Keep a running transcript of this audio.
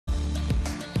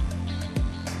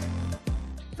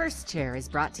First Chair is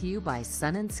brought to you by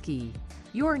Sun and Ski,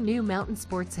 your new mountain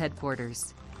sports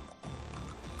headquarters.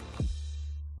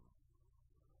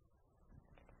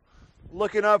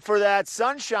 Looking up for that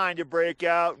sunshine to break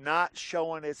out, not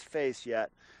showing its face yet.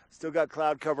 Still got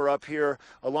cloud cover up here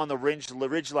along the ridge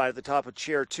line at the top of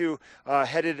Chair 2,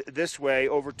 headed this way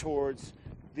over towards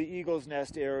the Eagle's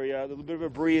Nest area. A little bit of a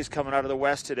breeze coming out of the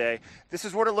west today. This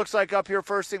is what it looks like up here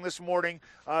first thing this morning.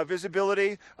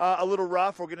 Visibility a little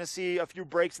rough. We're going to see a few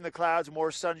breaks in the clouds, more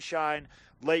sunshine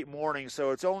late morning.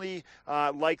 So it's only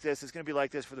like this. It's going to be like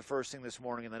this for the first thing this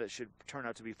morning, and then it should turn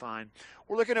out to be fine.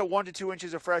 We're looking at 1 to 2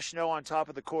 inches of fresh snow on top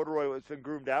of the corduroy that's been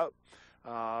groomed out.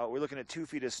 We're looking at 2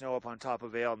 feet of snow up on top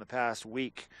of Vail in the past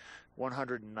week.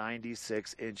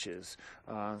 196 inches.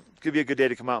 It's going to be a good day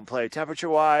to come out and play.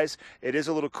 Temperature-wise, it is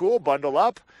a little cool. Bundle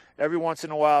up. Every once in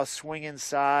a while, swing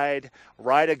inside,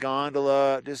 ride a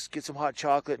gondola, just get some hot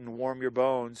chocolate and warm your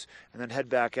bones, and then head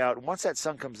back out. And once that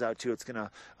sun comes out, too, it's gonna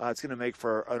make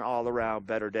for an all-around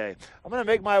better day. I'm going to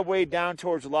make my way down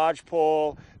towards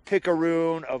Lodgepole,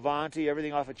 Picaroon, Avanti,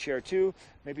 everything off of Chair 2.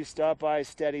 Maybe stop by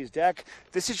Steady's deck.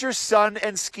 This is your Sun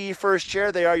and Ski First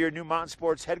Chair. They are your new mountain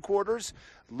sports headquarters,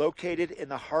 located in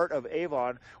the heart of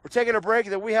Avon. We're taking a break.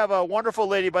 Then we have a wonderful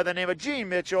lady by the name of Jean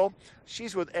Mitchell.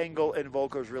 She's with Engel and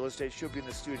Volko's Real Estate. She'll be in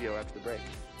the studio after the break.